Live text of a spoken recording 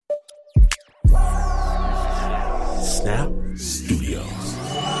Snap Studios.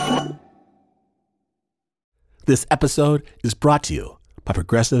 This episode is brought to you by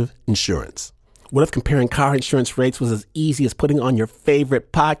Progressive Insurance. What if comparing car insurance rates was as easy as putting on your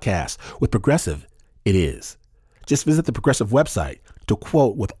favorite podcast? With Progressive, it is. Just visit the Progressive website to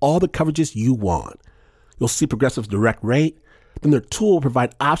quote with all the coverages you want. You'll see Progressive's direct rate, then their tool will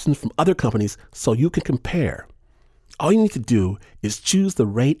provide options from other companies so you can compare. All you need to do is choose the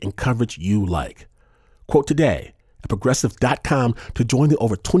rate and coverage you like. Quote today at Progressive.com to join the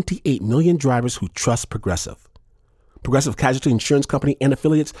over 28 million drivers who trust Progressive. Progressive Casualty Insurance Company and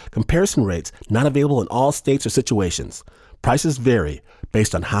Affiliates. Comparison rates not available in all states or situations. Prices vary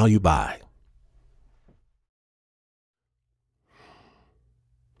based on how you buy.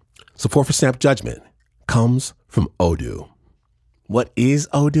 Support for Snap Judgment comes from Odoo. What is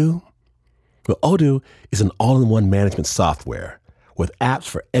Odoo? Well, Odoo is an all-in-one management software with apps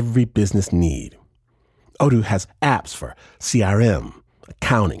for every business need. Odoo has apps for CRM,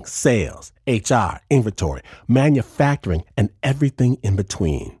 accounting, sales, HR, inventory, manufacturing, and everything in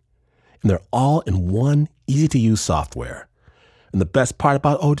between. And they're all in one easy-to-use software. And the best part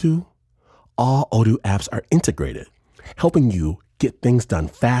about Odoo? All Odoo apps are integrated, helping you get things done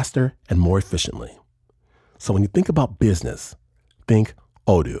faster and more efficiently. So when you think about business, think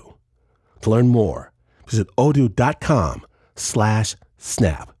Odoo. To learn more, visit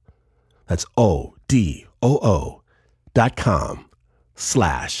odoo.com/snap. That's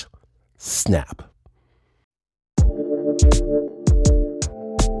odoo.com/snap.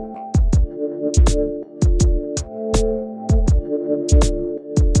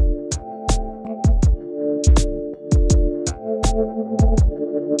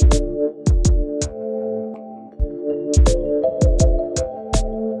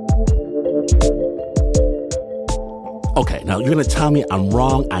 Okay, now you're going to tell me I'm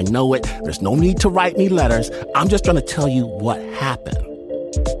wrong. I know it. There's no need to write me letters. I'm just trying to tell you what happened.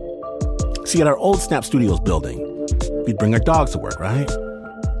 See, at our old Snap Studios building, we'd bring our dogs to work, right?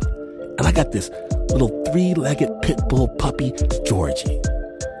 And I got this little 3-legged pit bull puppy, Georgie.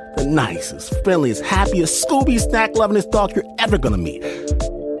 The nicest, friendliest, happiest, Scooby snack-lovingest dog you're ever going to meet.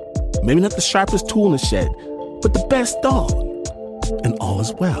 Maybe not the sharpest tool in the shed, but the best dog. And all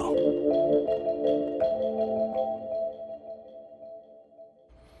is well.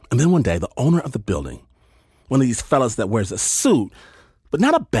 And then one day, the owner of the building, one of these fellas that wears a suit, but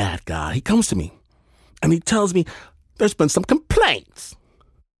not a bad guy, he comes to me and he tells me there's been some complaints.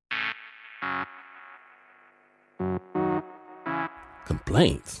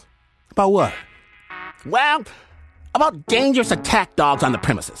 Complaints? About what? Well, about dangerous attack dogs on the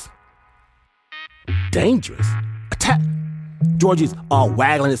premises. Dangerous? Attack? Georgie's all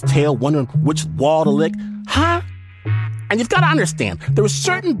waggling his tail, wondering which wall to lick. Huh? And you've got to understand, there are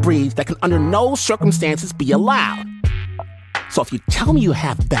certain breeds that can under no circumstances be allowed. So if you tell me you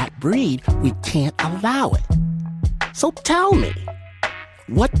have that breed, we can't allow it. So tell me,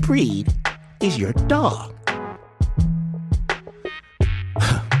 what breed is your dog?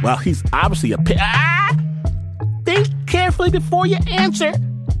 Well, he's obviously a pit. Think carefully before you answer.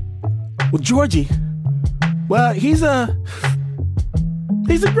 Well, Georgie, well, he's a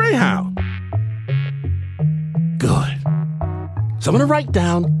greyhound. Good. So I'm going to write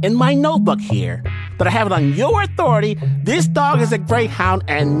down in my notebook here that I have it on your authority. This dog is a greyhound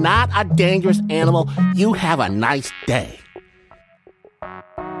and not a dangerous animal. You have a nice day.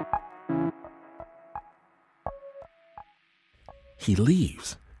 He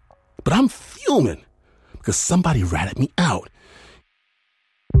leaves. But I'm fuming because somebody ratted me out.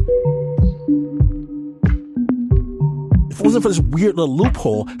 If it wasn't for this weird little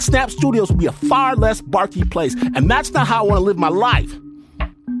loophole, Snap Studios would be a far less barky place, and that's not how I want to live my life.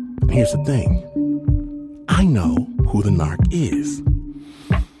 And here's the thing. I know who the narc is.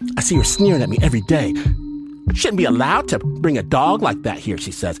 I see her sneering at me every day. Shouldn't be allowed to bring a dog like that here,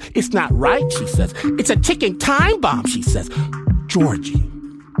 she says. It's not right, she says. It's a ticking time bomb, she says. Georgie,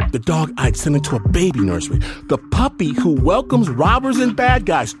 the dog I'd send into a baby nursery. The puppy who welcomes robbers and bad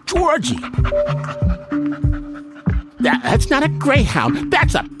guys. Georgie. That's not a greyhound.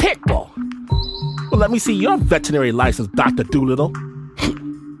 That's a pit bull. Well, let me see your veterinary license, Dr. Doolittle.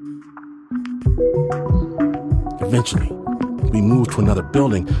 Eventually, we moved to another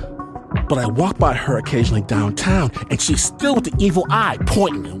building, but I walk by her occasionally downtown, and she's still with the evil eye,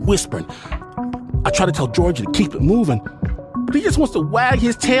 pointing and whispering. I try to tell Georgie to keep it moving, but he just wants to wag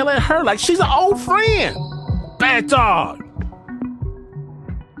his tail at her like she's an old friend. Bad dog.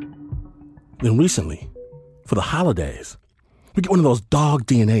 Then recently, for the holidays, we get one of those dog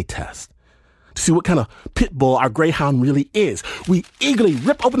DNA tests to see what kind of pit bull our greyhound really is. We eagerly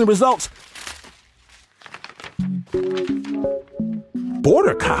rip open the results.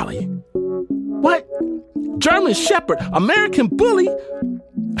 Border Collie? What? German Shepherd? American Bully?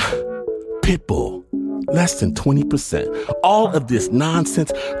 Pitbull? Less than 20%. All of this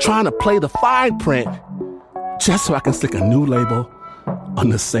nonsense trying to play the fine print just so I can stick a new label on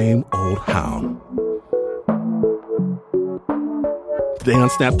the same old hound. Today on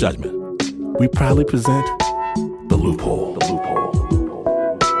Snap Judgment, we proudly present The Loophole. The Loophole.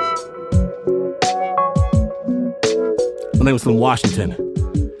 My name is from Washington.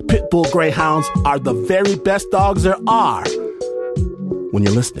 Pitbull Greyhounds are the very best dogs there are when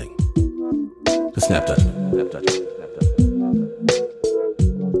you're listening to Snap Judgment. Snap Judgment.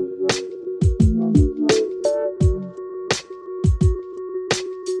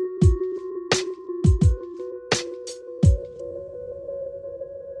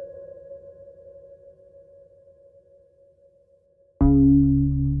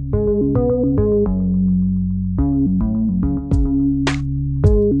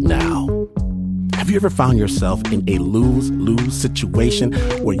 Have you ever found yourself in a lose-lose situation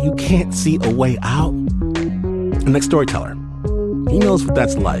where you can't see a way out? The next storyteller, he knows what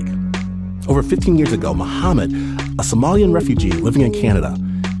that's like. Over 15 years ago, Muhammad, a Somalian refugee living in Canada,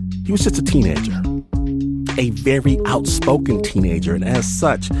 he was just a teenager. A very outspoken teenager, and as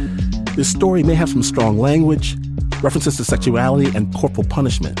such, this story may have some strong language, references to sexuality, and corporal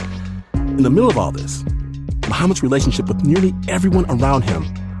punishment. In the middle of all this, Muhammad's relationship with nearly everyone around him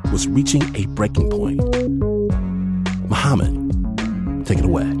was reaching a breaking point. Muhammad, take it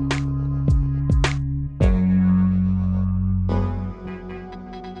away.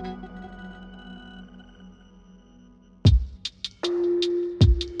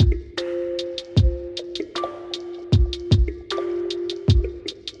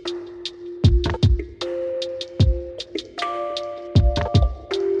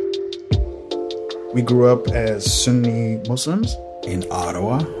 We grew up as Sunni Muslims in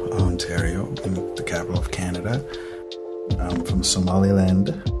Ottawa, Ontario, the capital of Canada. I'm from Somaliland.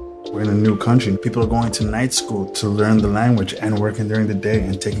 We're in a new country. People are going to night school to learn the language and working during the day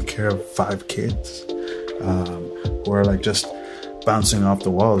and taking care of 5 kids who are like just bouncing off the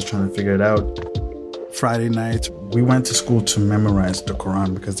walls trying to figure it out. Friday nights, we went to school to memorize the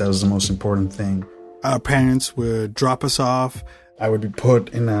Quran because that was the most important thing. Our parents would drop us off. I would be put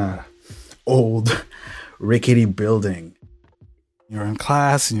in a old rickety building. You're in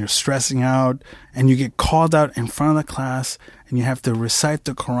class and you're stressing out and you get called out in front of the class and you have to recite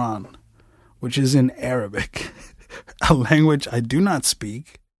the Quran, which is in Arabic, a language I do not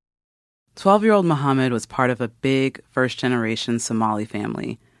speak. 12-year-old Muhammad was part of a big first-generation Somali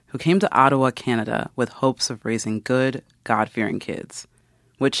family who came to Ottawa, Canada with hopes of raising good, God-fearing kids,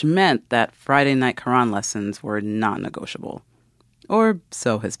 which meant that Friday night Quran lessons were non-negotiable. Or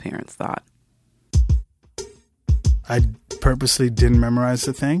so his parents thought. I purposely didn't memorize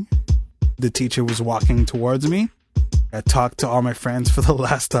the thing. The teacher was walking towards me. I talked to all my friends for the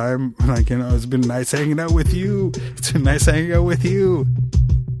last time. Like, it's been nice hanging out with you. It's been nice hanging out with you.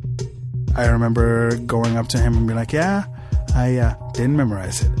 I remember going up to him and being like, yeah, I didn't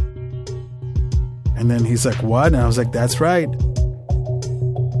memorize it. And then he's like, what? And I was like, that's right.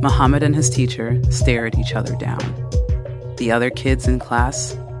 Muhammad and his teacher stared each other down. The other kids in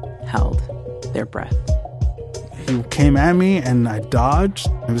class held their breath. He came at me and I dodged.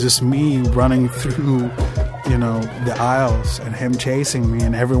 It was just me running through, the aisles and him chasing me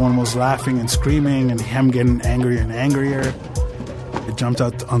and everyone was laughing and screaming and him getting angrier and angrier. I jumped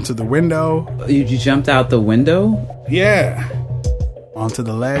out onto the window. You jumped out the window? Yeah. Onto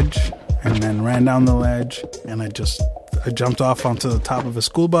the ledge and then ran down the ledge and I jumped off onto the top of a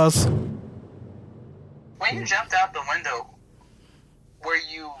school bus. When you jumped out the window, were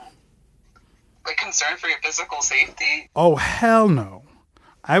you concerned for your physical safety? Oh, hell no.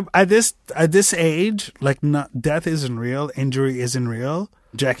 At this age, death isn't real, injury isn't real.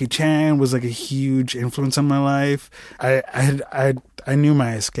 Jackie Chan was a huge influence on my life. I knew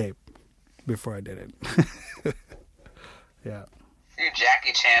my escape before I did it. Yeah. You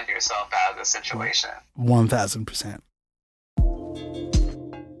Jackie Chan'd yourself out of the situation. 1,000%.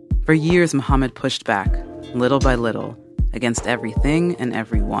 For years, Muhammad pushed back, little by little, against everything and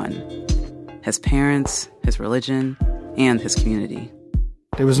everyone. His parents, his religion, and his community.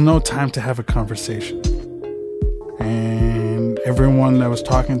 There was no time to have a conversation. And everyone that was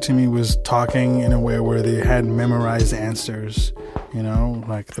talking to me was talking in a way where they had memorized answers.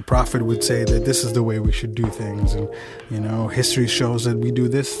 Like the prophet would say that this is the way we should do things. And, history shows that we do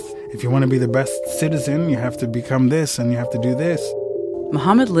this. If you want to be the best citizen, you have to become this and you have to do this.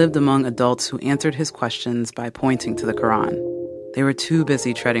 Muhammad lived among adults who answered his questions by pointing to the Quran. They were too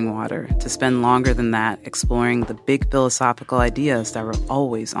busy treading water to spend longer than that exploring the big philosophical ideas that were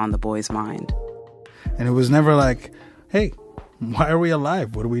always on the boy's mind. And it was never like, hey, why are we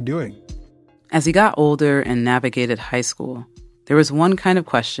alive? What are we doing? As he got older and navigated high school, there was one kind of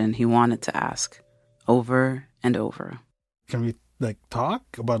question he wanted to ask, over and over. Can we,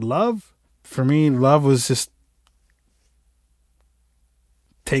 talk about love? For me, love was just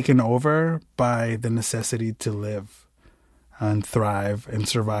taken over by the necessity to live and thrive and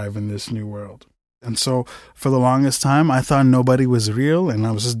survive in this new world. And so, for the longest time, I thought nobody was real and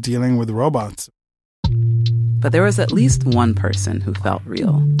I was just dealing with robots. But there was at least one person who felt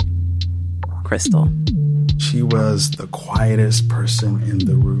real. Crystal. She was the quietest person in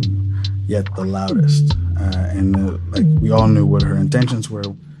the room, yet the loudest. We all knew what her intentions were.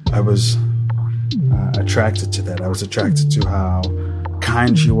 I was attracted to that. I was attracted to how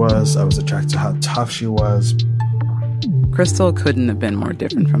kind she was. I was attracted to how tough she was. Crystal couldn't have been more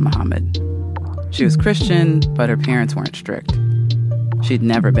different from Muhammad. She was Christian, but her parents weren't strict. She'd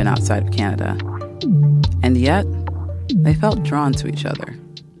never been outside of Canada. And yet, they felt drawn to each other.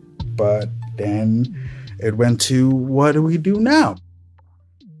 But then it went to, what do we do now?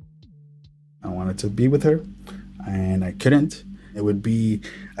 I wanted to be with her, and I couldn't. It would be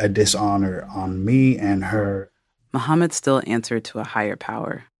a dishonor on me and her. Muhammad still answered to a higher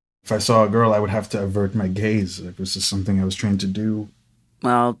power. If I saw a girl, I would have to avert my gaze. It was just something I was trained to do.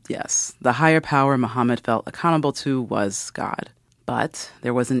 Well, yes, the higher power Muhammad felt accountable to was God. But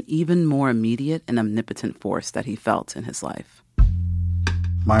there was an even more immediate and omnipotent force that he felt in his life.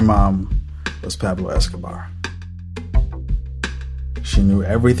 My mom was Pablo Escobar. She knew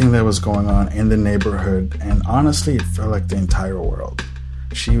everything that was going on in the neighborhood, and honestly, it felt like the entire world.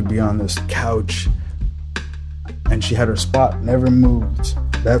 She would be on this couch, and she had her spot, never moved.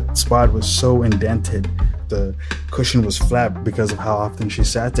 That spot was so indented. The cushion was flat because of how often she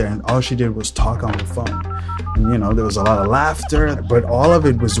sat there, and all she did was talk on the phone. And, there was a lot of laughter, but all of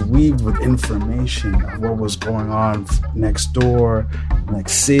it was weaved with information of what was going on next door,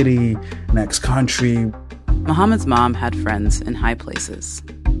 next city, next country. Muhammad's mom had friends in high places.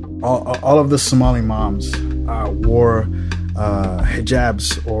 All of the Somali moms wore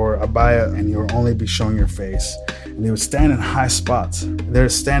hijabs or abaya, and you would only be showing your face. And they would stand in high spots. They're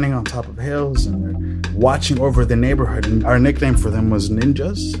standing on top of hills, and they're watching over the neighborhood. And our nickname for them was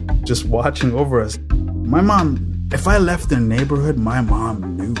ninjas, just watching over us. My mom, if I left the neighborhood, my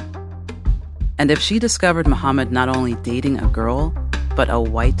mom knew. And if she discovered Muhammad not only dating a girl, but a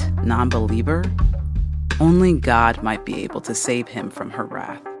white non-believer, only God might be able to save him from her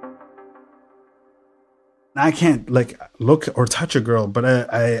wrath. I can't look or touch a girl, but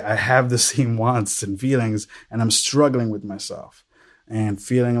I have the same wants and feelings, and I'm struggling with myself and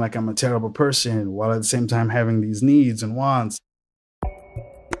feeling like I'm a terrible person while at the same time having these needs and wants.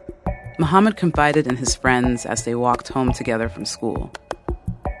 Muhammad confided in his friends as they walked home together from school.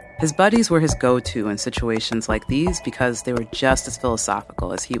 His buddies were his go-to in situations like these because they were just as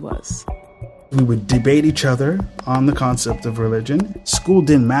philosophical as he was. We would debate each other on the concept of religion. School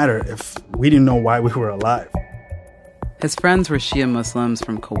didn't matter if we didn't know why we were alive. His friends were Shia Muslims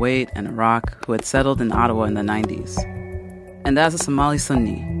from Kuwait and Iraq who had settled in Ottawa in the 90s. And as a Somali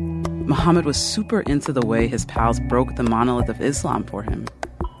Sunni, Muhammad was super into the way his pals broke the monolith of Islam for him.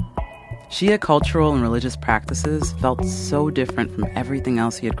 Shia cultural and religious practices felt so different from everything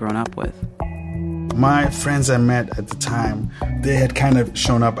else he had grown up with. My friends I met at the time, they had kind of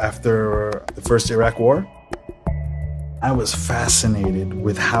shown up after the first Iraq War. I was fascinated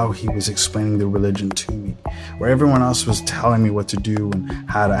with how he was explaining the religion to me, where everyone else was telling me what to do and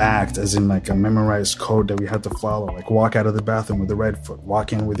how to act, as in a memorized code that we had to follow, walk out of the bathroom with the right foot,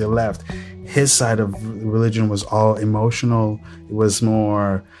 walk in with your left. His side of religion was all emotional. It was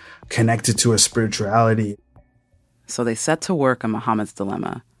more connected to a spirituality. So they set to work on Muhammad's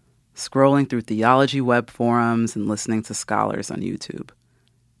dilemma, scrolling through theology web forums and listening to scholars on YouTube.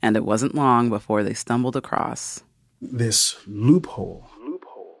 And it wasn't long before they stumbled across this loophole.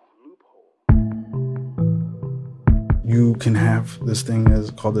 You can have this thing that's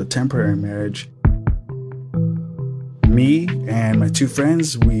called a temporary marriage. Me and my two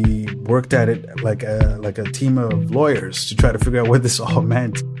friends, we worked at it like a team of lawyers to try to figure out what this all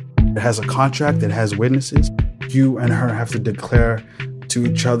meant. It has a contract, it has witnesses. You and her have to declare to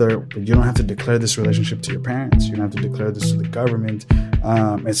each other, but you don't have to declare this relationship to your parents. You don't have to declare this to the government.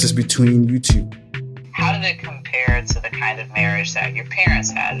 It's just between you two. How did it compare to the kind of marriage that your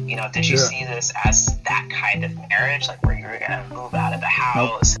parents had? Did you see this as that kind of marriage, where you were going to move out of the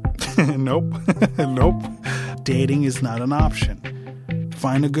house? Nope. Nope. Dating is not an option.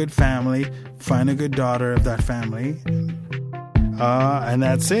 Find a good family, find a good daughter of that family, and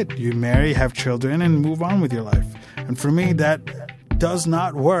that's it. You marry, have children, and move on with your life. And for me, that does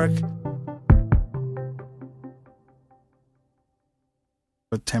not work.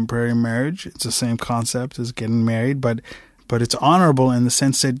 A temporary marriage, it's the same concept as getting married, but it's honorable in the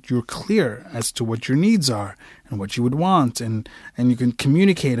sense that you're clear as to what your needs are and what you would want, and you can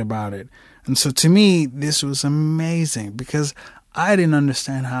communicate about it. And so to me, this was amazing because I didn't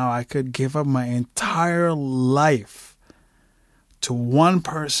understand how I could give up my entire life to one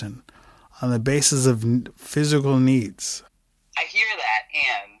person on the basis of physical needs. I hear that,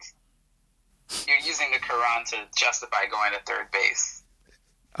 and you're using the Quran to justify going to third base.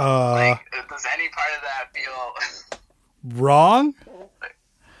 Does any part of that feel wrong?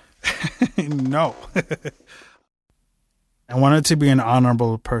 No. I wanted to be an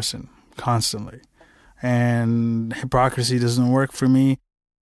honorable person constantly. And hypocrisy doesn't work for me.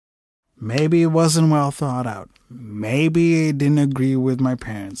 Maybe it wasn't well thought out. Maybe it didn't agree with my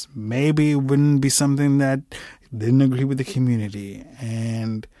parents. Maybe it wouldn't be something that didn't agree with the community.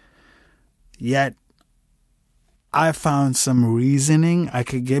 And yet, I found some reasoning I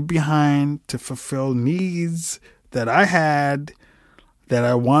could get behind to fulfill needs that I had that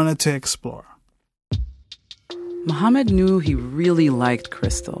I wanted to explore. Muhammad knew he really liked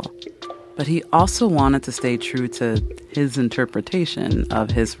Crystal, but he also wanted to stay true to his interpretation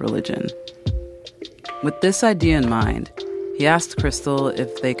of his religion. With this idea in mind, he asked Crystal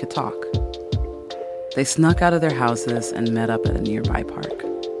if they could talk. They snuck out of their houses and met up at a nearby park.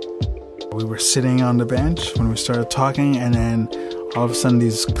 We were sitting on the bench when we started talking, and then all of a sudden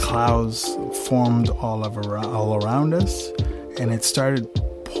these clouds formed all around us, and it started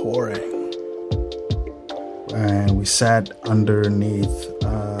pouring. And we sat underneath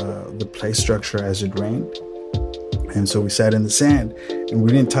the play structure as it rained. And so we sat in the sand, and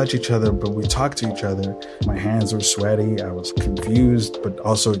we didn't touch each other, but we talked to each other. My hands were sweaty. I was confused, but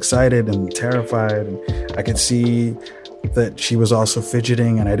also excited and terrified. And I could see that she was also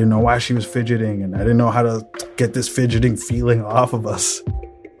fidgeting, and I didn't know why she was fidgeting, and I didn't know how to get this fidgeting feeling off of us.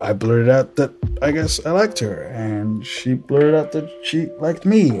 I blurted out that I guess I liked her, and she blurted out that she liked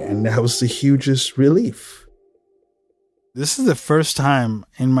me, and that was the hugest relief. This is the first time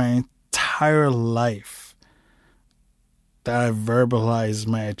in my entire life that I verbalized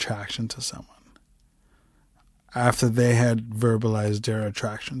my attraction to someone after they had verbalized their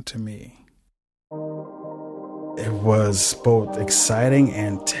attraction to me. It was both exciting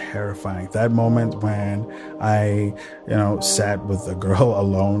and terrifying. That moment when I, sat with a girl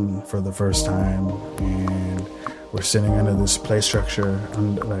alone for the first time, and we're sitting under this play structure,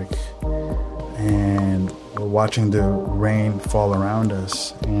 and we're watching the rain fall around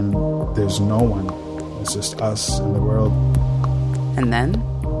us, and there's no one. It's just us in the world. And then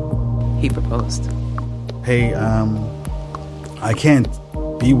he proposed. Hey, I can't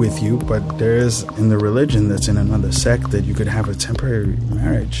be with you, but there is in the religion that's in another sect that you could have a temporary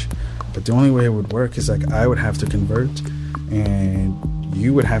marriage, but the only way it would work is I would have to convert, and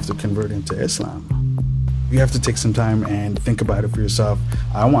you would have to convert into Islam. You have to take some time and think about it for yourself.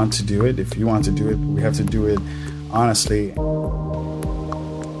 I want to do it. If you want to do it, we have to do it honestly.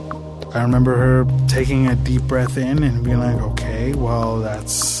 I remember her taking a deep breath in and being like, okay, well,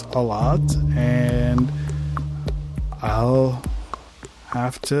 that's a lot, and I'll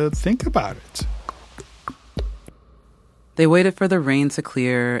have to think about it. They waited for the rain to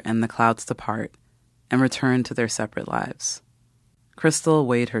clear and the clouds to part and returned to their separate lives. Crystal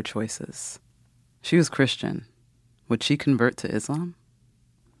weighed her choices. She was Christian. Would she convert to Islam?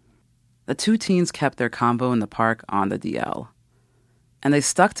 The two teens kept their combo in the park on the DL, and they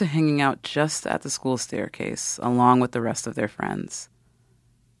stuck to hanging out just at the school staircase along with the rest of their friends.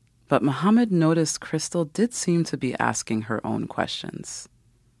 But Muhammad noticed Crystal did seem to be asking her own questions.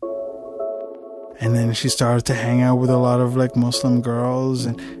 And then she started to hang out with a lot of Muslim girls,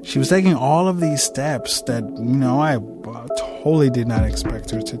 and she was taking all of these steps that, I totally did not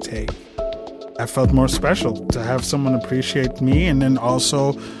expect her to take. I felt more special to have someone appreciate me and then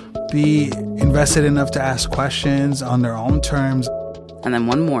also be invested enough to ask questions on their own terms. And then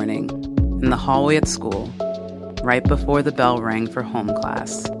one morning, in the hallway at school, right before the bell rang for home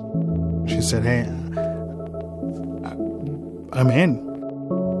class, she said, hey, I'm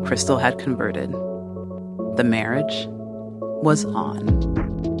in. Crystal had converted. The marriage was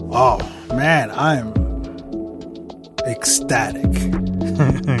on. Oh, man, I'm ecstatic.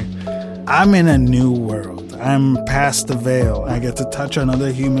 I'm in a new world. I'm past the veil. I get to touch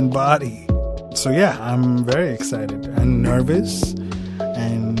another human body. So yeah, I'm very excited and nervous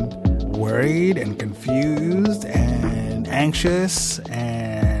and worried and confused and anxious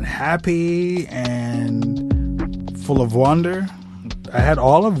and happy and full of wonder. I had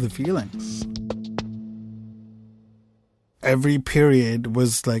all of the feelings. Every period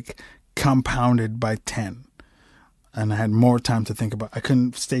was like compounded by 10. And I had more time to think about. I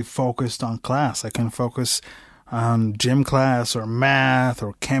couldn't stay focused on class. I couldn't focus on gym class or math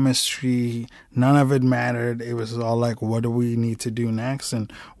or chemistry. None of it mattered. It was all like, what do we need to do next?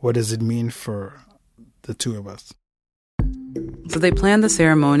 And what does it mean for the two of us? So they planned the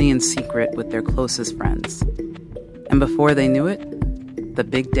ceremony in secret with their closest friends. And before they knew it, the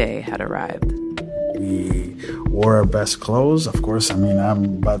big day had arrived. We wore our best clothes. Of course,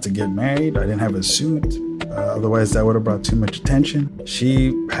 I'm about to get married. I didn't have a suit. Otherwise, that would have brought too much attention.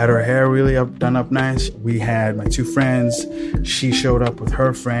 She had her hair really done up nice. We had my two friends. She showed up with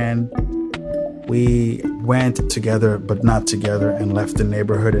her friend. We went together, but not together, and left the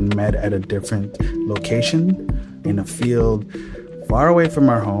neighborhood and met at a different location in a field far away from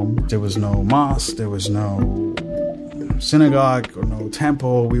our home. There was no mosque. There was no synagogue or no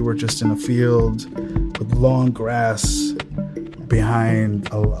temple. We were just in a field with long grass behind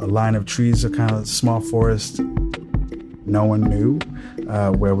a line of trees, a kind of small forest. No one knew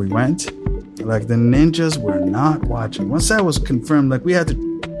where we went. Like, the ninjas were not watching. Once that was confirmed, like, we had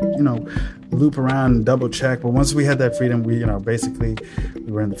to, loop around and double check. But once we had that freedom, we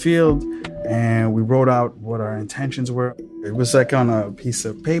were in the field and we wrote out what our intentions were. It was like on a piece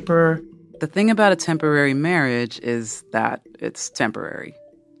of paper. The thing about a temporary marriage is that it's temporary.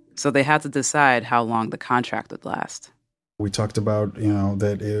 So they had to decide how long the contract would last. We talked about,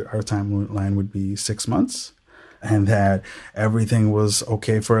 that our timeline would be 6 months and that everything was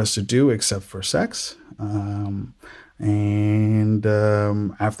okay for us to do except for sex. After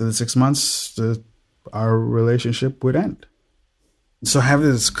the 6 months, our relationship would end. So I have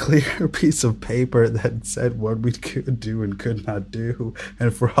this clear piece of paper that said what we could do and could not do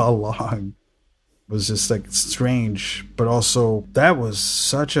and for how long. It was just like strange, but also that was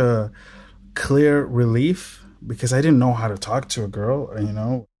such a clear relief because I didn't know how to talk to a girl,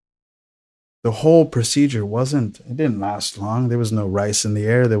 The whole procedure it didn't last long. There was no rice in the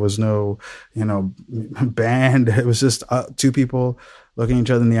air. There was no, band. It was just two people looking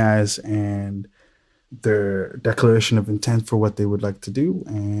each other in the eyes and their declaration of intent for what they would like to do.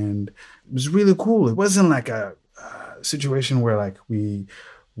 And it was really cool. It wasn't like a situation where like we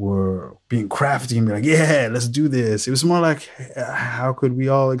were being crafty and be like, yeah, let's do this. It was more like, how could we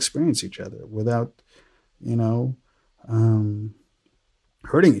all experience each other without,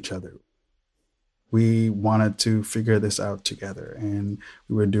 hurting each other? We wanted to figure this out together and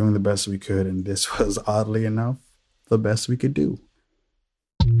we were doing the best we could. And this was, oddly enough, the best we could do.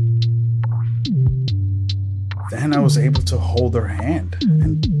 Then I was able to hold her hand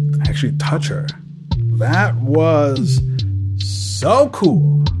and actually touch her. That was so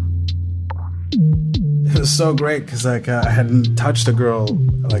cool. It was so great because I hadn't touched a girl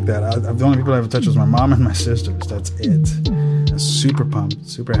like that. The only people I ever touched was my mom and my sisters. That's it. I was super pumped,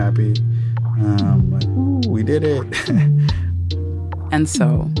 super happy. We did it. And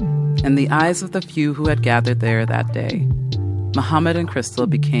so, in the eyes of the few who had gathered there that day, Muhammad and Crystal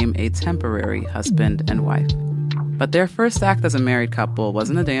became a temporary husband and wife. But their first act as a married couple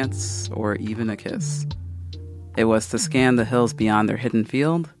wasn't a dance or even a kiss. It was to scan the hills beyond their hidden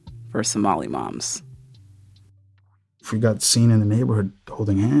field for Somali moms. If we got seen in the neighborhood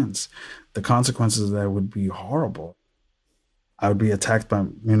holding hands, the consequences of that would be horrible. I would be attacked by,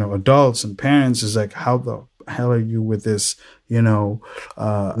 adults and parents. Is like, how the hell are you with this,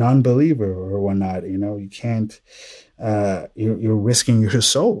 non-believer or whatnot? You can't, you're risking your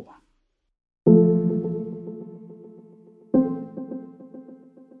soul.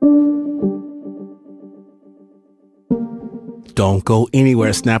 Don't go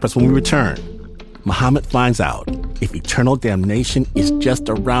anywhere, snappers. When we return, Muhammad finds out if eternal damnation is just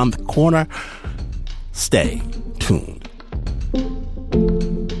around the corner. Stay tuned.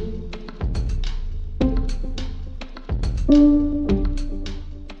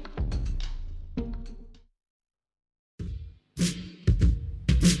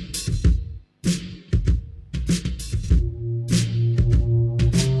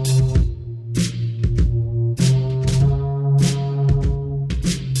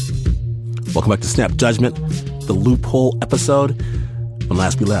 Welcome back to Snap Judgment, the Loophole episode. When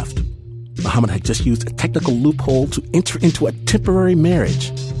last we left, Muhammad had just used a technical loophole to enter into a temporary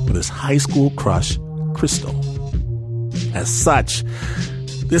marriage with his high school crush, Crystal. As such,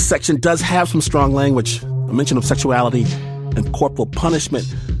 this section does have some strong language, a mention of sexuality and corporal punishment,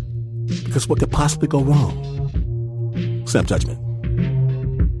 because what could possibly go wrong? Snap Judgment.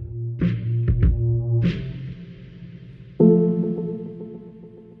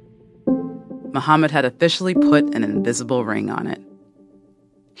 Muhammad had officially put an invisible ring on it.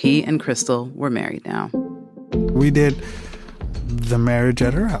 He and Crystal were married now. We did the marriage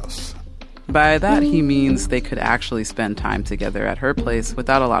at her house. By that, he means they could actually spend time together at her place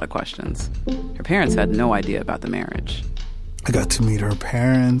without a lot of questions. Her parents had no idea about the marriage. I got to meet her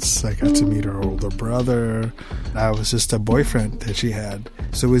parents. I got to meet her older brother. I was just a boyfriend that she had.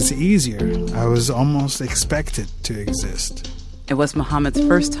 So it was easier. I was almost expected to exist. It was Muhammad's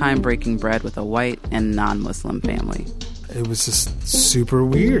first time breaking bread with a white and non-Muslim family. It was just super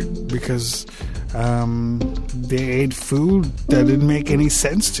weird because they ate food that didn't make any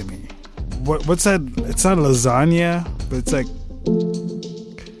sense to me. What's that? It's not lasagna, but it's like...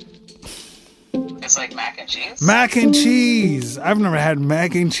 It's like mac and cheese? Mac and cheese! I've never had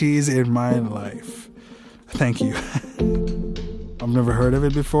mac and cheese in my life. Thank you. I've never heard of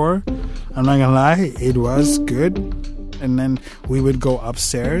it before. I'm not gonna lie, it was good. And then we would go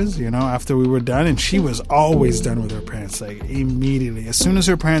upstairs, after we were done. And she was always done with her parents, like immediately. As soon as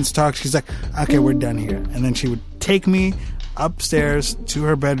her parents talked, she's like, okay, we're done here. And then she would take me upstairs to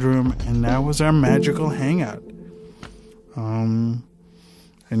her bedroom, and that was our magical hangout. And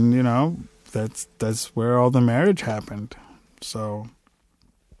that's where all the marriage happened. So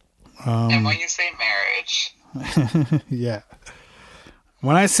and when you say marriage, yeah,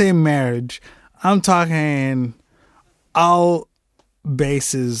 when I say marriage, I'm talking all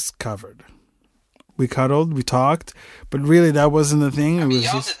bases covered. We cuddled, we talked, but really that wasn't the thing. Y'all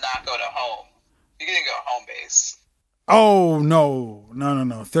did not go to home. You didn't go home base. Oh, no.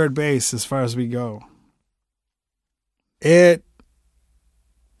 Third base as far as we go. It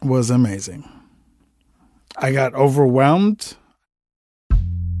was amazing. I got overwhelmed.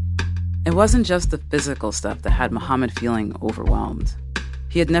 It wasn't just the physical stuff that had Muhammad feeling overwhelmed.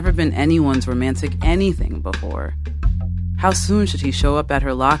 He had never been anyone's romantic anything before. How soon should he show up at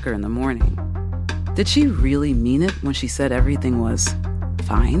her locker in the morning? Did she really mean it when she said everything was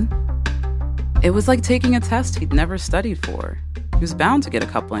fine? It was like taking a test he'd never studied for. He was bound to get a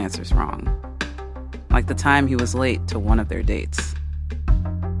couple answers wrong. Like the time he was late to one of their dates.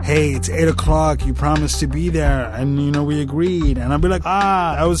 Hey, it's 8 o'clock. You promised to be there. And, we agreed. And I'd be like,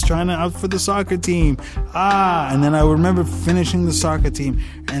 I was trying to out for the soccer team. And then I would remember finishing the soccer team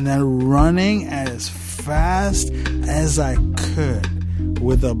and then running as fast as I could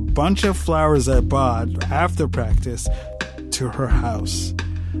with a bunch of flowers I bought after practice to her house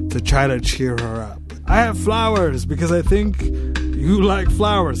to try to cheer her up. I have flowers because I think you like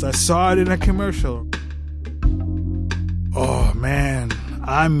flowers. I saw it in a commercial. Oh, man.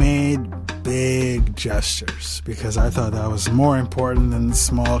 I made big gestures because I thought that was more important than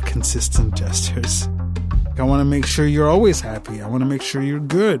small, consistent gestures. I want to make sure you're always happy. I want to make sure you're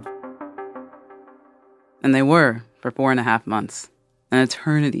good. And they were for 4.5 months, an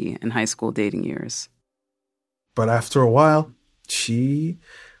eternity in high school dating years. But after a while, she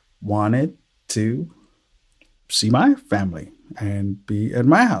wanted to see my family and be at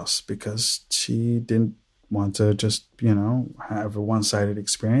my house because she didn't want to just, have a one-sided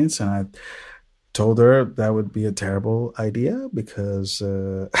experience. And I told her that would be a terrible idea because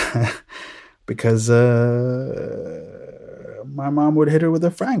my mom would hit her with a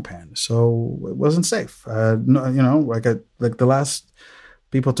frying pan. So it wasn't safe. Like the last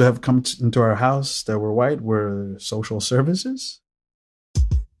people to have come into our house that were white were social services.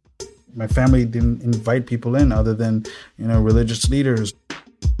 My family didn't invite people in other than, religious leaders.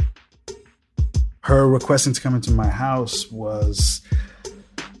 Her requesting to come into my house was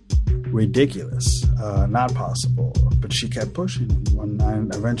ridiculous, not possible. But she kept pushing. When I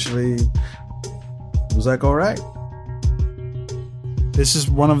eventually was like, all right. This is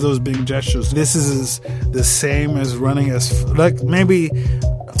one of those big gestures. This is the same as running maybe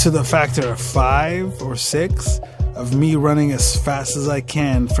to the factor of 5 or 6 of me running as fast as I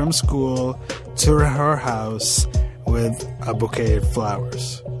can from school to her house with a bouquet of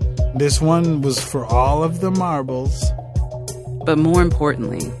flowers. This one was for all of the marbles. But more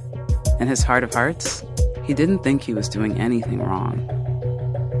importantly, in his heart of hearts, he didn't think he was doing anything wrong.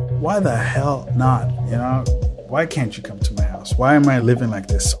 Why the hell not? Why can't you come to my house? Why am I living like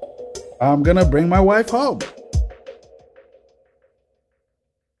this? I'm gonna bring my wife home.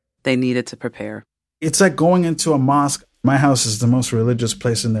 They needed to prepare. It's like going into a mosque. My house is the most religious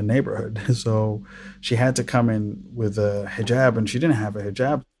place in the neighborhood. So she had to come in with a hijab, and she didn't have a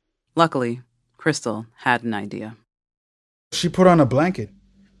hijab. Luckily, Crystal had an idea. She put on a blanket.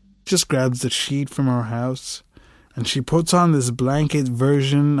 Just grabs the sheet from her house, and she puts on this blanket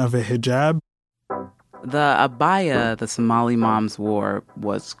version of a hijab. The abaya the Somali moms wore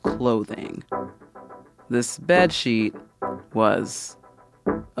was clothing. This bedsheet was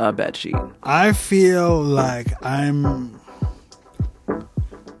a bedsheet. I feel like I'm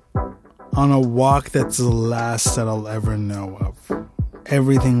on a walk that's the last that I'll ever know of.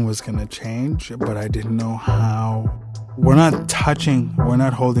 Everything was going to change, but I didn't know how. We're not touching, we're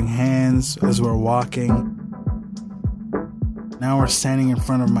not holding hands as we're walking. Now we're standing in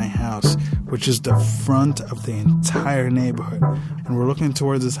front of my house, which is the front of the entire neighborhood. And we're looking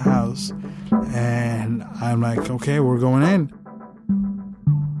towards this house, and I'm like, okay, we're going in.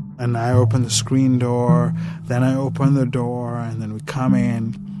 And I open the screen door, then I open the door, and then we come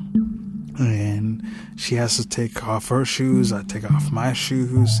in. And she has to take off her shoes, I take off my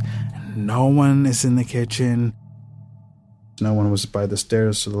shoes, and no one is in the kitchen. No one was by the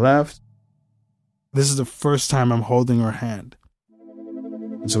stairs to the left. This is the first time I'm holding her hand.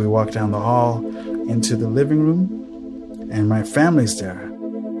 And so we walk down the hall into the living room, and my family's there.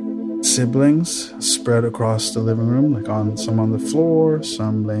 Siblings spread across the living room, like some on the floor,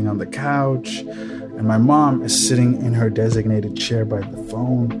 some laying on the couch. And my mom is sitting in her designated chair by the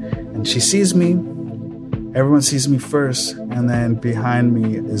phone, and she sees me. Everyone sees me first, and then behind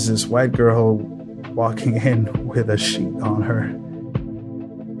me is this white girl walking in with a sheet on her.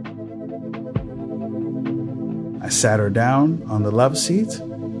 I sat her down on the love seat,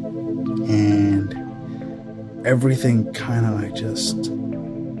 and everything kind of like just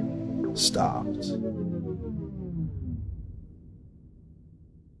stopped.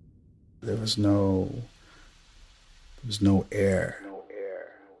 There was no air.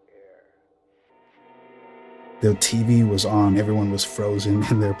 The TV was on. Everyone was frozen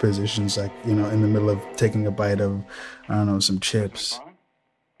in their positions, like, in the middle of taking a bite of, some chips.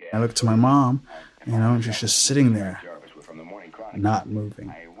 I looked to my mom, and she's just sitting there, not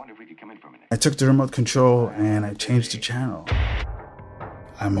moving. I took the remote control and I changed the channel.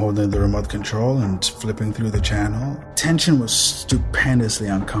 I'm holding the remote control and flipping through the channel. Tension was stupendously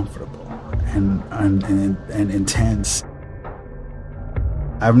uncomfortable and intense.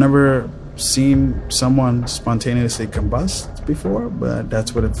 I've never seen someone spontaneously combust before, but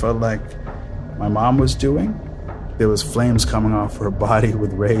that's what it felt like my mom was doing. There was flames coming off her body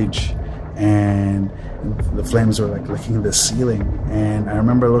with rage, and the flames were like licking the ceiling. And I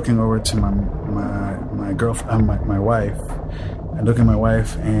remember looking over to my girlfriend, my wife. I looked at my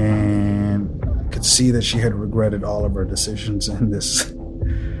wife and I could see that she had regretted all of her decisions in this,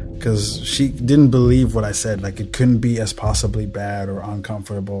 because she didn't believe what I said. Like, it couldn't be as possibly bad or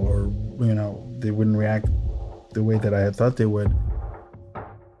uncomfortable, or they wouldn't react the way that I had thought they would.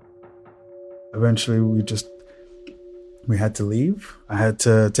 Eventually we had to leave. I had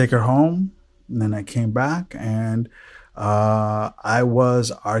to take her home, and then I came back, and I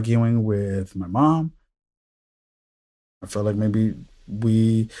was arguing with my mom. I felt like maybe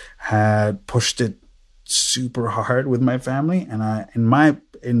we had pushed it super hard with my family, and in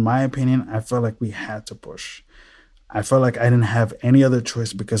my opinion, I felt like we had to push. I felt like I didn't have any other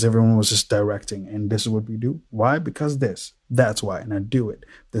choice, because everyone was just directing, and this is what we do. Why? Because that's why, and I do it.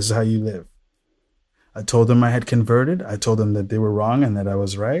 This is how you live. I told them I had converted. I told them that they were wrong and that I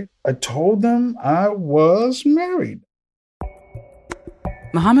was right. I told them I was married.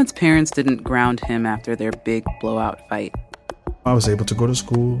 Muhammad's parents didn't ground him after their big blowout fight. I was able to go to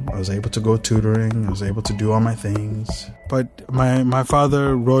school. I was able to go tutoring. I was able to do all my things. But my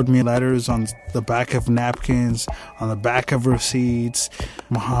father wrote me letters on the back of napkins, on the back of receipts.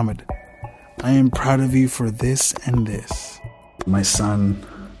 Muhammad, I am proud of you for this and this. My son,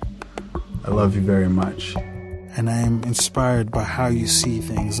 I love you very much. And I am inspired by how you see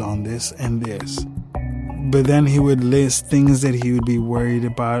things on this and this. But then he would list things that he would be worried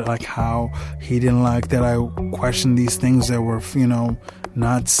about, like how he didn't like that I questioned these things that were,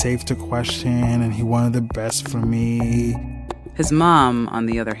 not safe to question, and he wanted the best for me. His mom, on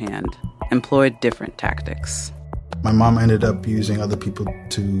the other hand, employed different tactics. My mom ended up using other people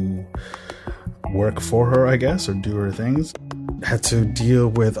to work for her, I guess, or do her things. Had to deal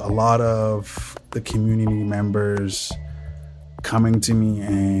with a lot of the community members coming to me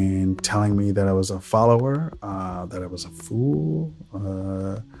and telling me that I was a follower, that I was a fool,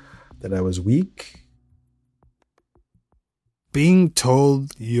 that I was weak. Being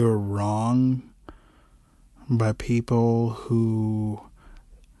told you're wrong by people who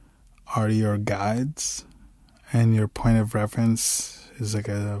are your guides and your point of reference is like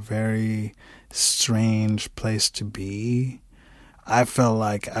a very strange place to be. I felt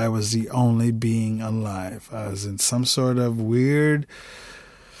like I was the only being alive. I was in some sort of weird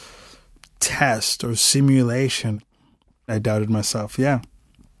test or simulation. I doubted myself. Yeah,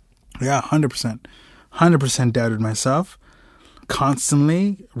 100%. 100% doubted myself.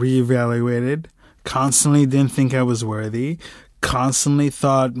 Constantly reevaluated. Constantly didn't think I was worthy. Constantly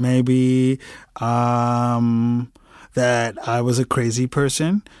thought maybe that I was a crazy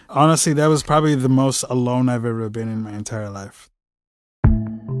person. Honestly, that was probably the most alone I've ever been in my entire life.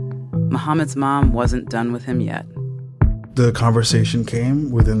 Muhammad's mom wasn't done with him yet. The conversation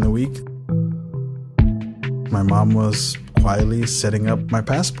came within the week. My mom was quietly setting up my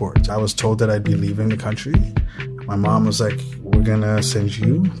passport. I was told that I'd be leaving the country. My mom was like, we're going to send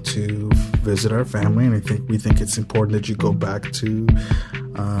you to visit our family, and we think it's important that you go back to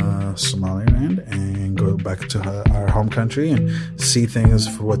Somaliland and go back to our home country and see things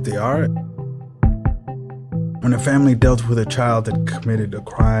for what they are. When a family dealt with a child that committed a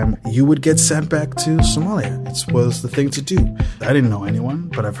crime, you would get sent back to Somalia. It was the thing to do. I didn't know anyone,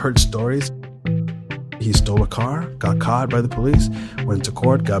 but I've heard stories. He stole a car, got caught by the police, went to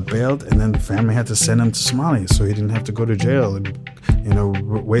court, got bailed, and then the family had to send him to Somalia so he didn't have to go to jail and,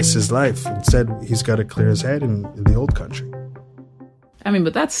 waste his life. Instead, he's got to clear his head in the old country. I mean,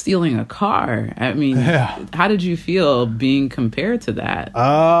 but that's stealing a car. I mean, yeah. How did you feel being compared to that?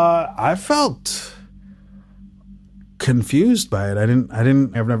 I felt confused by it. I've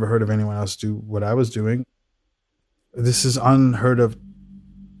never heard of anyone else do what I was doing. This is unheard of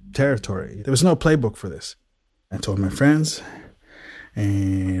territory. There was no playbook for this. I told my friends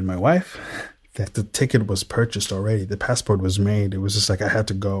and my wife that the ticket was purchased already. The passport was made. It was just like I had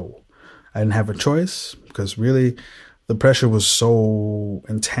to go. I didn't have a choice because really the pressure was so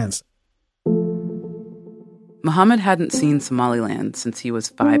intense. Muhammad hadn't seen Somaliland since he was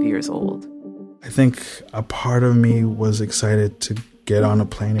 5 years old. I think a part of me was excited to get on a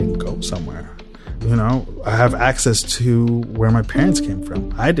plane and go somewhere. I have access to where my parents came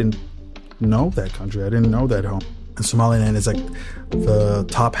from. I didn't know that country. I didn't know that home. And Somaliland is like the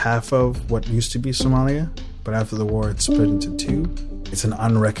top half of what used to be Somalia. But after the war, it split into two. It's an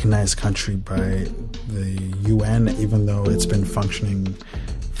unrecognized country by the UN, even though it's been functioning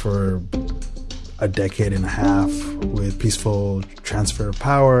for a decade and a half with peaceful transfer of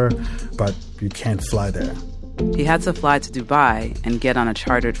power, but you can't fly there. He had to fly to Dubai and get on a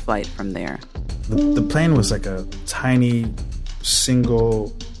chartered flight from there. The plane was like a tiny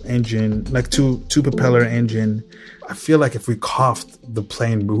single engine, like two propeller engine. I feel like if we coughed, the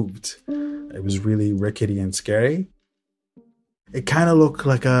plane moved. It was really rickety and scary. It kind of looked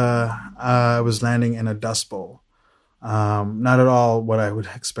like I was landing in a dust bowl. Not at all what I would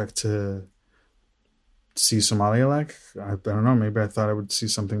expect to see Somalia like. I don't know, maybe I thought I would see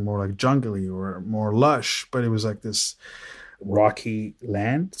something more like jungly or more lush, but it was like this rocky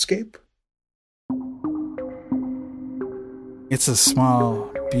landscape. It's a small,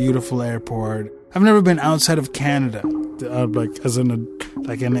 beautiful airport. I've never been outside of Canada, an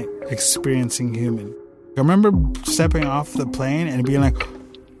experiencing human. I remember stepping off the plane and being like,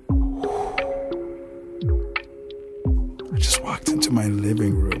 I just walked into my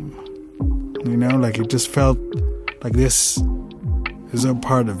living room. It just felt like this is a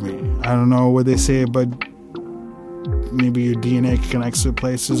part of me. I don't know what they say, but maybe your DNA connects to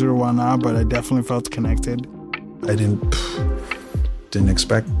places or whatnot, but I definitely felt connected. I didn't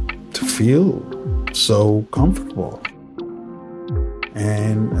expect to feel so comfortable.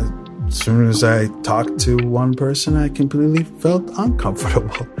 And as soon as I talked to one person, I completely felt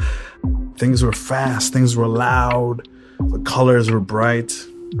uncomfortable. Things were fast, things were loud, the colors were bright.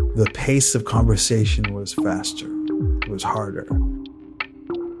 The pace of conversation was faster. It was harder.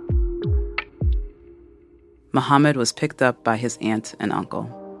 Muhammad was picked up by his aunt and uncle.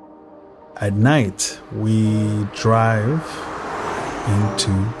 At night, we drive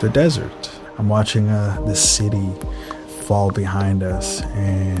into the desert. I'm watching this city fall behind us,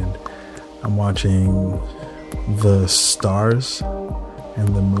 and I'm watching the stars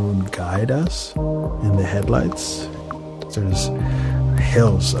and the moon guide us in the headlights. There's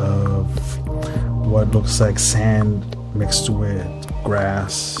hills of what looks like sand mixed with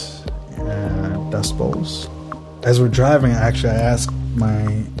grass and dust bowls. As we're driving, I ask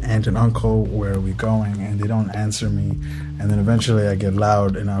my aunt and uncle, where are we going? And they don't answer me. And then eventually I get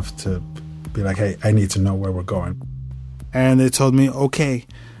loud enough to be like, hey, I need to know where we're going. And they told me, okay,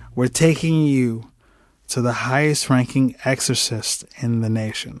 we're taking you to the highest ranking exorcist in the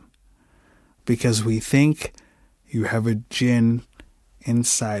nation because we think you have a jinn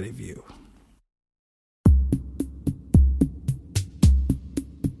inside of you.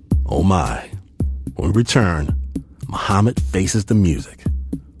 Oh my. When we return, Muhammad faces the music.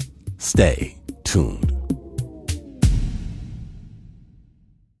 Stay tuned.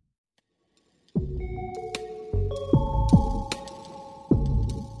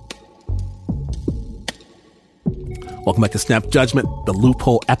 Welcome back to Snap Judgment, the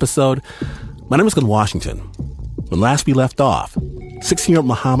Loophole episode. My name is Glenn Washington. When last we left off, 16-year-old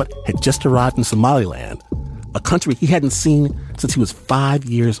Muhammad had just arrived in Somaliland, a country he hadn't seen since he was 5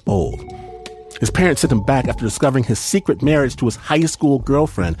 years old. His parents sent him back after discovering his secret marriage to his high school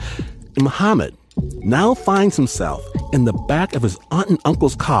girlfriend. And Muhammad now finds himself in the back of his aunt and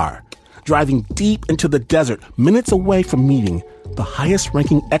uncle's car, driving deep into the desert, minutes away from meeting the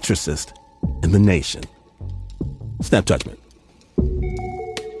highest-ranking exorcist in the nation. Snap judgment.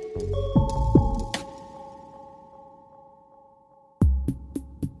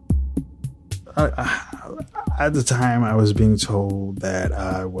 At the time, I was being told that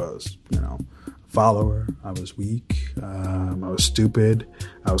I was, follower. I was weak. I was stupid.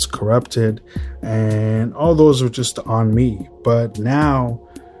 I was corrupted. And all those were just on me. But now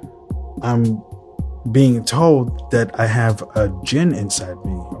I'm being told that I have a jinn inside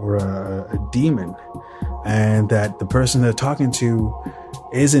me, or a demon. And that the person they're talking to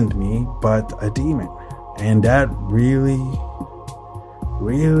isn't me, but a demon. And that really,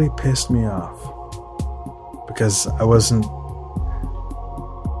 really pissed me off. Because I wasn't...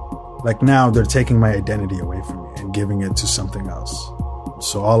 Like, now they're taking my identity away from me and giving it to something else.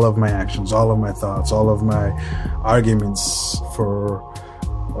 So all of my actions, all of my thoughts, all of my arguments or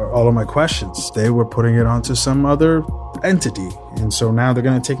all of my questions, they were putting it onto some other entity. And so now they're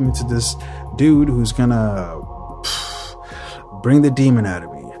going to take me to this dude who's going to bring the demon out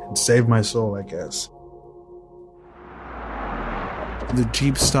of me and save my soul, I guess. The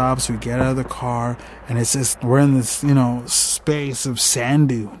Jeep stops, we get out of the car, and it's just, we're in this, space of sand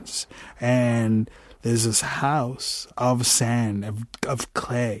dunes. And there's this house of sand, of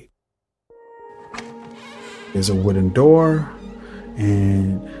clay. There's a wooden door,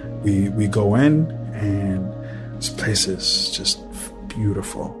 and we go in, and this place is just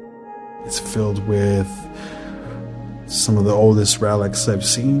beautiful. It's filled with some of the oldest relics I've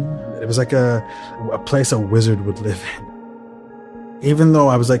seen. It was like a place a wizard would live in. Even though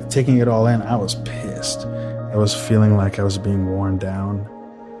I was taking it all in, I was pissed. I was feeling like I was being worn down.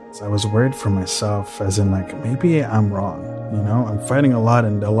 So I was worried for myself, as in maybe I'm wrong. I'm fighting a lot,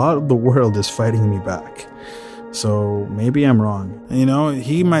 and a lot of the world is fighting me back. So maybe I'm wrong.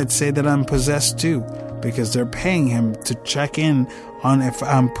 He might say that I'm possessed too, because they're paying him to check in on if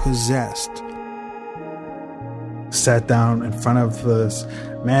I'm possessed. Sat down in front of this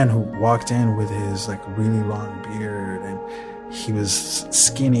man who walked in with his really long beard, and he was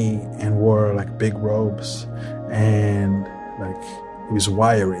skinny and wore big robes, and he was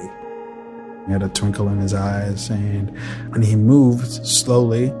wiry. He had a twinkle in his eyes, and when he moved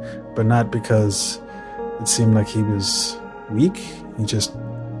slowly, but not because it seemed like he was weak, he just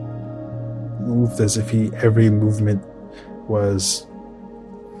moved as if every movement was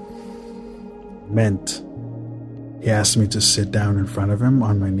meant. He asked me to sit down in front of him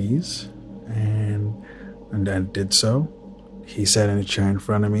on my knees, and I did so. He sat in a chair in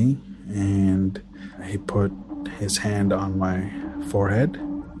front of me, and he put his hand on my forehead.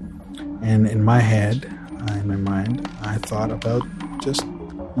 And in my head, in my mind, I thought about just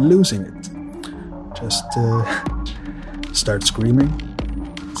losing it. Just start screaming,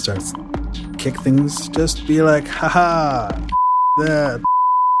 start kick things, just be like, haha, that,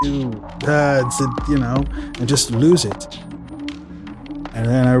 you, that's it, and just lose it. And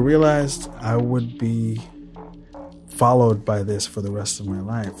then I realized I would be followed by this for the rest of my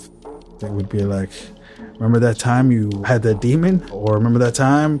life. It would be like, remember that time you had that demon? Or remember that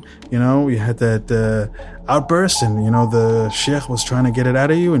time, you had that outburst, and, the sheikh was trying to get it out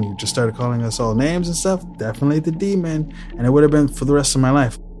of you, and you just started calling us all names and stuff? Definitely the demon. And it would have been for the rest of my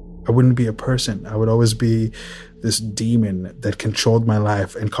life. I wouldn't be a person. I would always be this demon that controlled my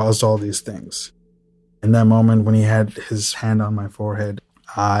life and caused all these things. In that moment, when he had his hand on my forehead,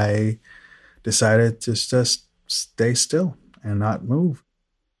 I decided to just stay still and not move.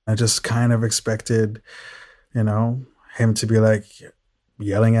 I just kind of expected, him to be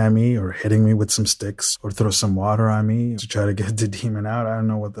yelling at me or hitting me with some sticks or throw some water on me to try to get the demon out. I don't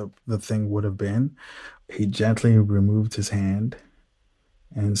know what the thing would have been. He gently removed his hand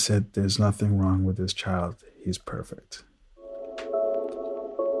and said, "There's nothing wrong with this child. He's perfect."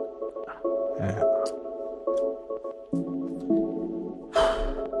 Yeah.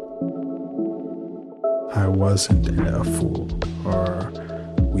 I wasn't a fool or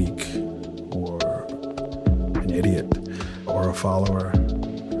weak or an idiot or a follower.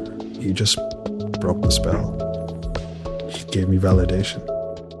 He just broke the spell. He gave me validation.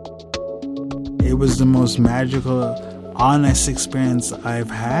 It was the most magical, honest experience I've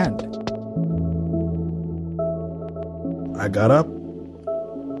had. I got up,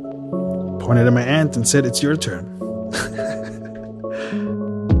 pointed at my aunt, and said, "It's your turn."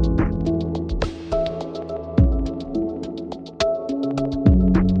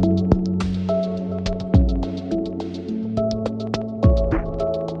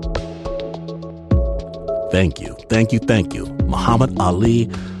 Thank you, Muhammad Ali,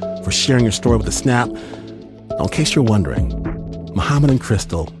 for sharing your story with the Snap. Now, in case you're wondering, Muhammad and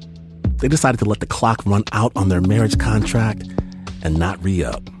Crystal, they decided to let the clock run out on their marriage contract and not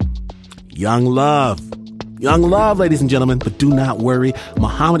re-up. Young love, ladies and gentlemen, but do not worry.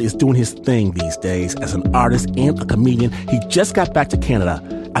 Muhammad is doing his thing these days as an artist and a comedian. He just got back to Canada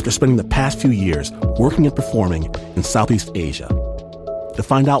after spending the past few years working and performing in Southeast Asia. To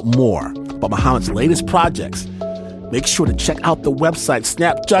find out more about Muhammad's latest projects, make sure to check out the website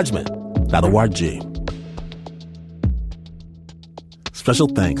snapjudgment.org. Special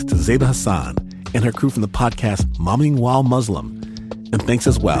thanks to Zeba Hassan and her crew from the podcast Momming While Muslim, and thanks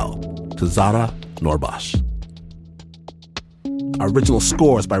as well to Zara Norbash. Our original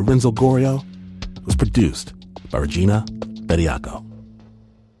scores by Renzo Gorio was produced by Regina Bediaco.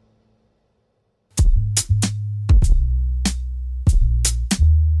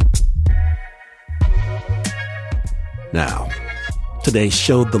 Now, today's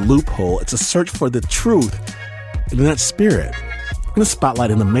show, The Loophole, it's a search for the truth. And in that spirit, we're going to spotlight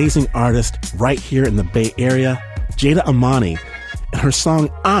an amazing artist right here in the Bay Area, Jada Amani, and her song,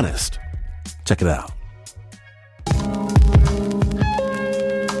 Honest. Check it out.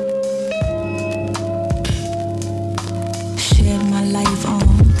 Shed my life on,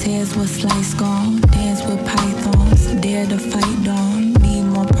 tears with slice gone, dance with pythons, dare to fight dawn, need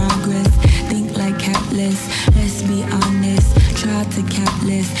more progress, think like capless, let's be honest, try to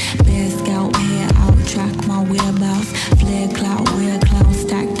capless, bear scout, hair out, track my whereabouts, flare clout, wear clown,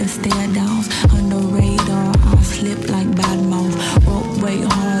 stack the stare downs, under radar, I slip like bad mouth, rope wait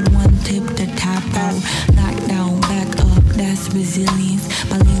hard, one tip to tap out, knock down, back up, that's resilience,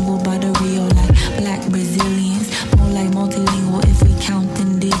 bilingual by the real like black Brazilians, more like multilingual if we count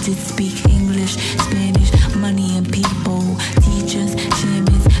in digits, speak English, Spanish, money and people, teachers,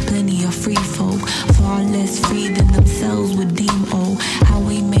 shamans, plenty of free folk, far less free than themselves would deem, oh, how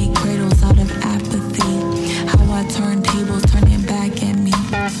we make cradles out of apathy, how I turn tables, turning back at me,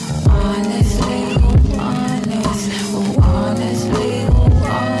 honestly, oh, honest, oh, honestly, oh,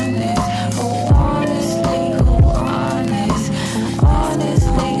 honest, oh, honestly, oh, honest,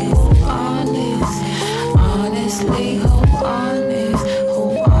 honestly, oh, honest, honestly, oh, honest,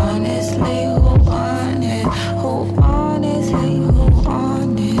 oh, honestly, oh, honest, oh, honestly, oh,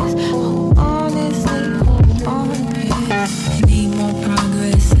 honest, oh, honestly, oh, honest. Need more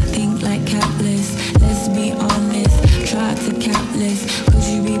progress, think like capless, let's be honest, try to capless, could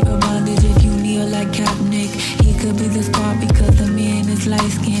you reap a bondage if you kneel like Kaepernick? He could be the star because the man is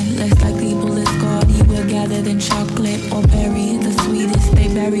light-skinned, less likely bullets guard, he will gather than chocolate or bury the sweetest, they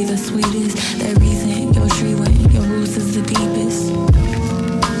bury the sweetest, that reason your tree when your roots is the deepest.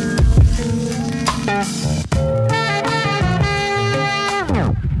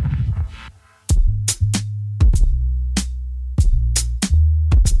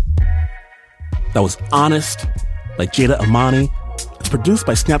 That was Honest by Jada Amani. It's produced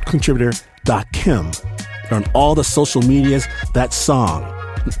by Snap contributor Doc Kim. They're on all the social medias. That song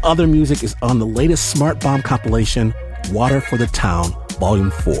and other music is on the latest Smart Bomb compilation, Water for the Town,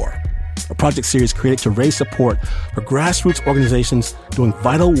 Volume 4, a project series created to raise support for grassroots organizations doing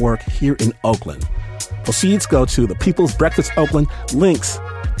vital work here in Oakland. Proceeds go to the People's Breakfast Oakland. Links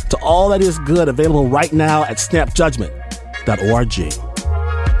to all that is good available right now at snapjudgment.org.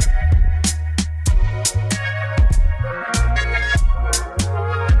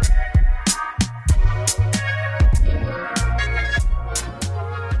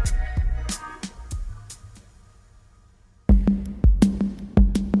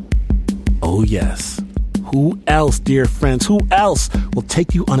 Oh, yes. Who else, dear friends, who else will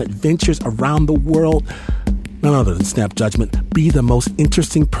take you on adventures around the world? None other than Snap Judgment. Be the most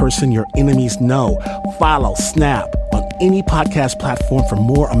interesting person your enemies know. Follow Snap on any podcast platform for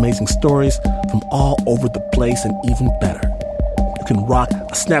more amazing stories from all over the place, and even better, you can rock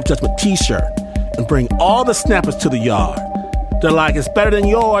a Snap Judgment t-shirt and bring all the snappers to the yard. They're like, it's better than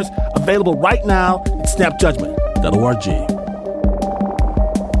yours. Available right now at snapjudgment.org.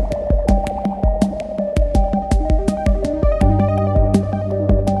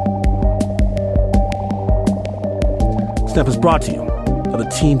 Snap is brought to you by the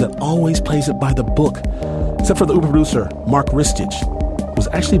team that always plays it by the book, except for the Uber producer, Mark Ristich, who was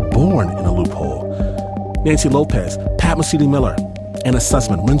actually born in a loophole. Nancy Lopez, Pat Mesiti-Miller, Anna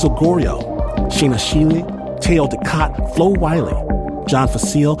Sussman, Renzo Gorio, Shayna Shealy, Teo DeCott, Flo Wiley, John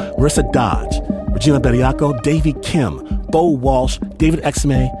Facile, Marissa Dodge, Regina Bediaco, Davey Kim, Bo Walsh, David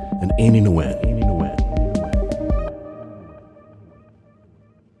Exme, and Amy Nguyen.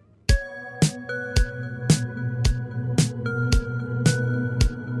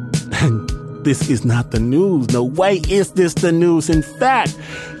 this is not the news. No way is this the news. In fact,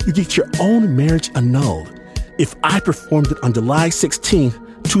 you get your own marriage annulled if I performed it on July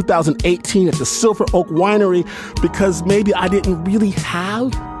 16th, 2018 at the Silver Oak Winery because maybe I didn't really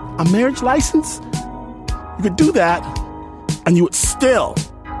have a marriage license. You could do that and you would still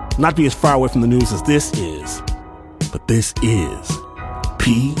not be as far away from the news as this is. But this is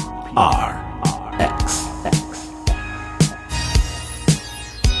PRX.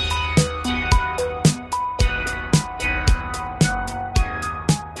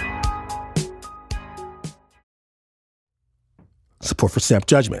 Support for Snap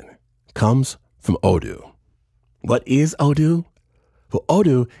Judgment comes from Odoo. What is Odoo? Well,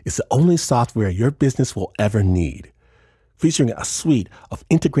 Odoo is the only software your business will ever need. Featuring a suite of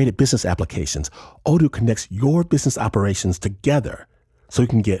integrated business applications, Odoo connects your business operations together so you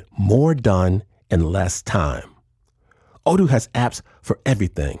can get more done in less time. Odoo has apps for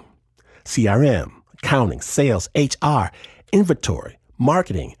everything: CRM, accounting, sales, HR, inventory,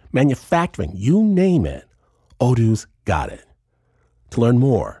 marketing, manufacturing, you name it. Odoo's got it. To learn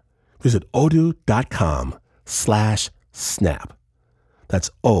more, visit odoo.com/snap. That's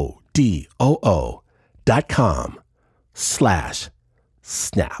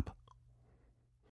ODOO.com/snap.